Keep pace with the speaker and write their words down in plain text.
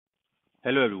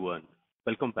Hello everyone,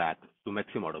 welcome back to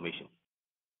Maxim Automation.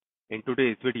 In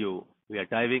today's video, we are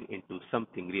diving into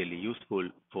something really useful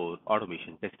for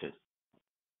automation testers.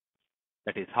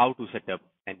 That is how to set up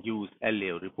and use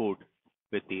Allure Report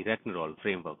with the Reqnroll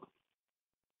framework.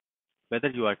 Whether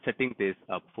you are setting this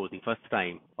up for the first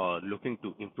time or looking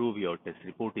to improve your test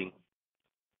reporting,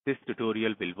 this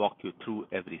tutorial will walk you through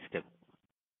every step.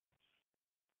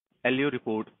 Allure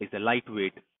Report is a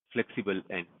lightweight, flexible,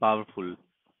 and powerful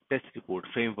test report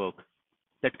framework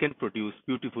that can produce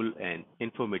beautiful and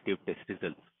informative test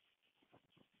results.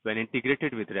 When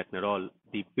integrated with Reqnroll,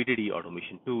 the BDD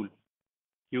automation tool,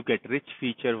 you get rich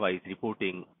feature-wise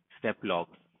reporting, step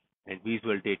logs, and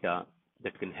visual data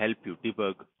that can help you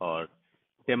debug or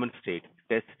demonstrate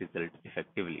test results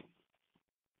effectively.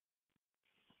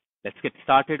 Let's get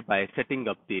started by setting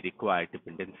up the required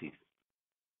dependencies.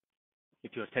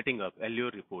 If you're setting up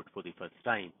Allure Report for the first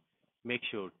time, make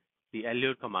sure the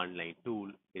Allure command line tool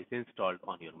is installed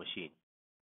on your machine.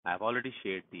 I have already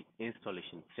shared the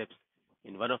installation steps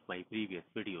in one of my previous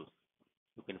videos.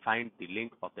 You can find the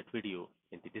link of that video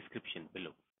in the description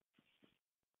below.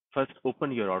 First,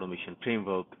 open your automation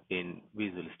framework in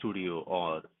Visual Studio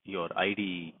or your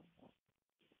IDE.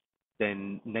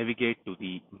 Then navigate to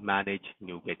the Manage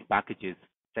NuGet Packages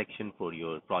section for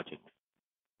your project.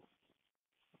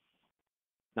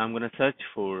 Now I'm going to search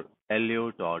for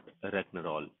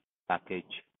Allure.Reqnroll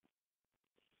package.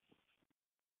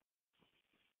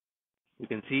 You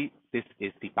can see this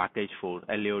is the package for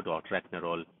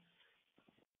Allure.Reqnroll.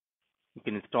 You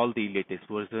can install the latest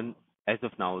version. As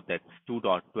of now, that's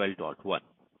 2.12.1.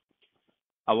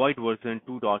 Avoid version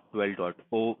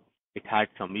 2.12.0. It had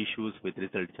some issues with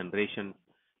result generation,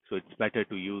 so it's better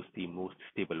to use the most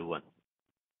stable one.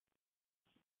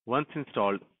 Once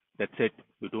installed, that's it.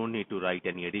 You don't need to write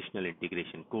any additional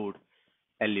integration code.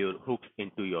 Allure hooks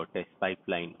into your test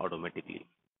pipeline automatically.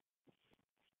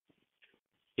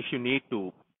 If you need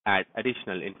to add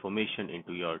additional information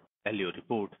into your Allure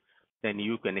report, then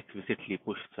you can explicitly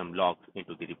push some logs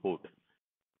into the report.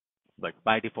 But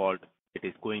by default, it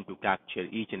is going to capture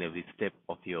each and every step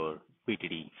of your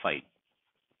BDD file.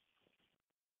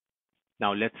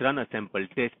 Now let's run a sample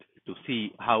test to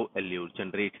see how Allure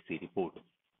generates the report.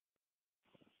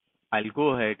 I'll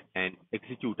go ahead and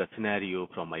execute a scenario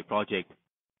from my project.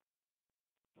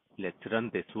 Let's run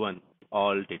this one,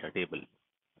 all data table.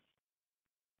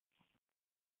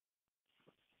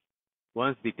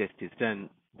 Once the test is done,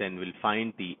 then we'll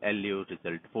find the Allure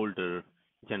result folder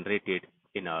generated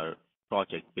in our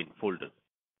project bin folder.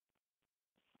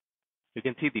 You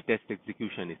can see the test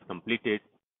execution is completed.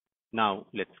 Now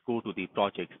let's go to the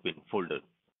project's bin folder.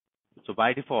 So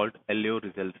by default, Allure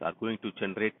results are going to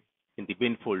generate in the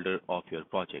bin folder of your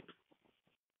project.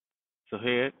 So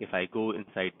here, if I go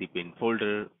inside the bin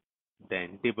folder,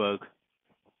 then debug,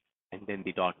 and then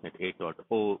the .NET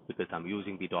 8.0 because I'm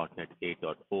using the .NET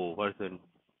 8.0 version.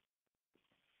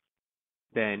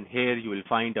 Then here you will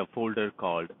find a folder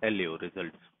called Allure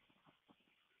results.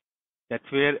 That's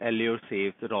where Allure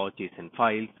saves raw JSON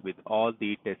files with all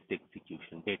the test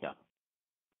execution data.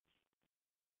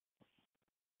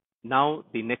 Now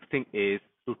the next thing is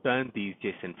to turn these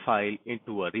JSON files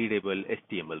into a readable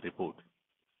HTML report.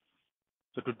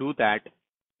 So to do that,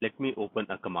 let me open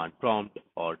a command prompt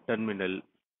or terminal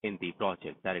in the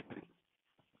project directory.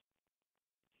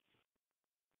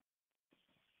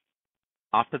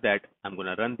 After that, I'm going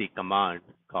to run the command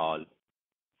called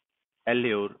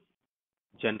Allure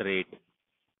generate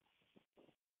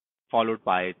followed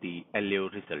by the Allure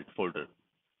result folder.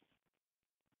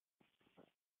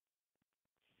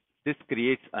 This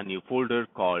creates a new folder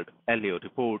called Allure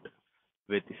Report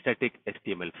with static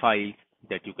HTML files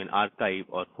that you can archive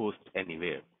or host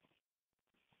anywhere.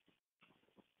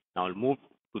 Now I'll move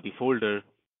to the folder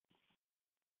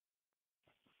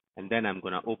and then I'm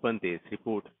going to open this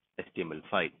report HTML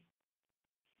file.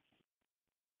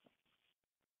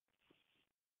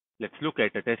 Let's look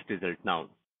at the test result now.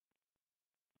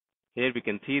 Here we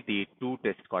can see the two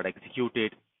tests got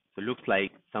executed. So it looks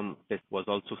like some test was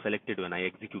also selected when I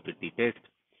executed the test.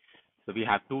 So we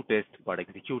have two tests got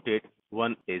executed.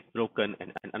 One is broken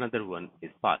and another one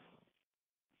is passed.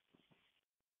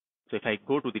 So if I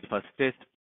go to the first test,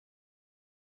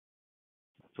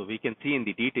 so we can see in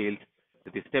the details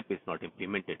that the step is not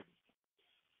implemented.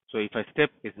 So if a step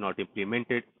is not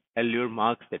implemented, Allure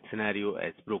marks that scenario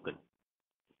as broken.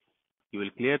 You will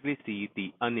clearly see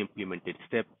the unimplemented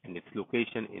step and its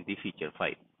location in the feature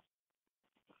file.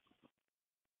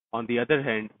 On the other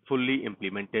hand, fully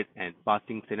implemented and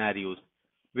passing scenarios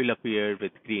will appear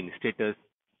with green status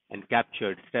and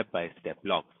captured step-by-step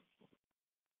logs.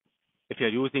 If you're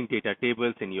using data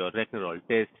tables in your Reqnroll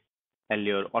test,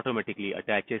 Allure automatically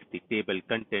attaches the table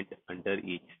content under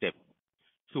each step.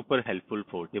 Super helpful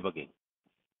for debugging.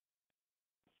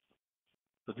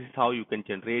 So this is how you can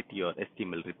generate your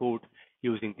HTML report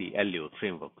using the Allure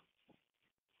framework.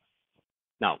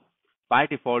 Now, by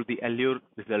default, the Allure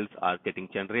results are getting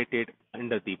generated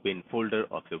under the bin folder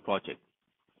of your project.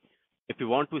 If you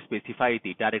want to specify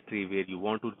the directory where you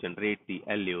want to generate the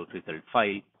Allure result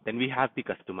file, then we have the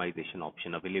customization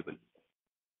option available.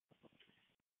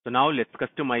 So now let's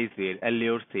customize where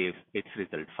Allure saves its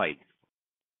result files.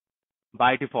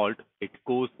 By default, it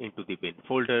goes into the bin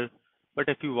folder, but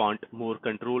if you want more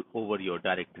control over your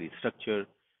directory structure,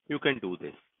 you can do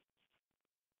this.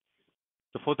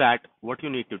 So for that, what you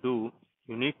need to do,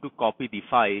 you need to copy the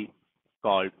file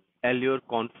called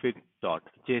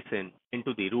allure.config.json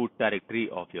into the root directory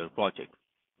of your project.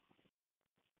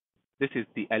 This is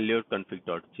the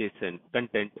allure.config.json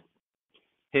content.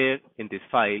 Here in this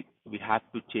file, we have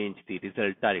to change the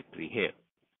result directory here.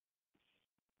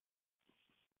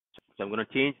 So I'm going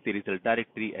to change the result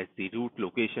directory as the root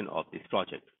location of this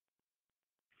project.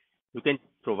 You can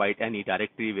provide any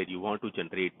directory where you want to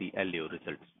generate the Allure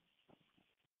results.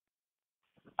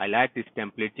 I'll add this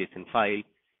template JSON file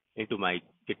into my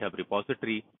GitHub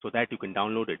repository so that you can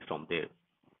download it from there.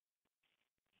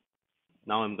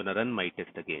 Now I'm going to run my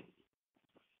test again.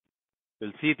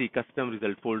 You'll see the custom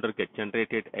result folder get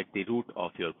generated at the root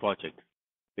of your project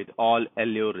with all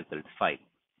Allure results file.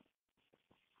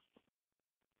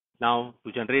 Now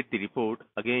to generate the report,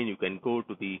 again you can go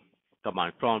to the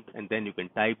command prompt and then you can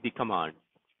type the command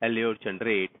Allure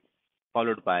generate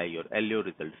followed by your Allure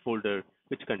results folder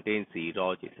which contains the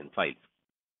raw JSON files.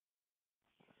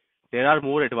 There are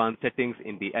more advanced settings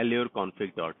in the Allure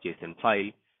config.json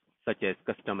file such as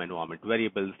custom environment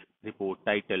variables, report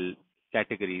title,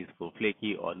 categories for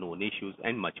flaky or known issues,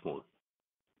 and much more.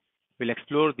 We'll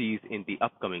explore these in the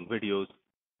upcoming videos,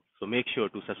 so make sure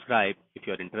to subscribe if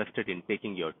you are interested in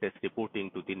taking your test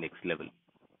reporting to the next level.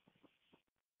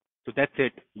 So that's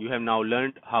it. You have now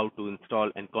learned how to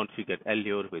install and configure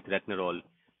Allure with Reqnroll,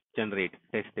 generate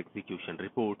test execution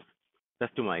reports,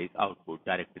 customize output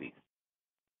directories.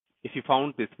 If you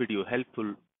found this video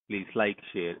helpful, please like,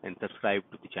 share, and subscribe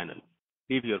to the channel.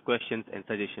 Leave your questions and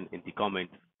suggestions in the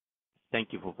comments.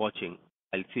 Thank you for watching.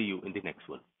 I'll see you in the next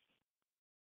one.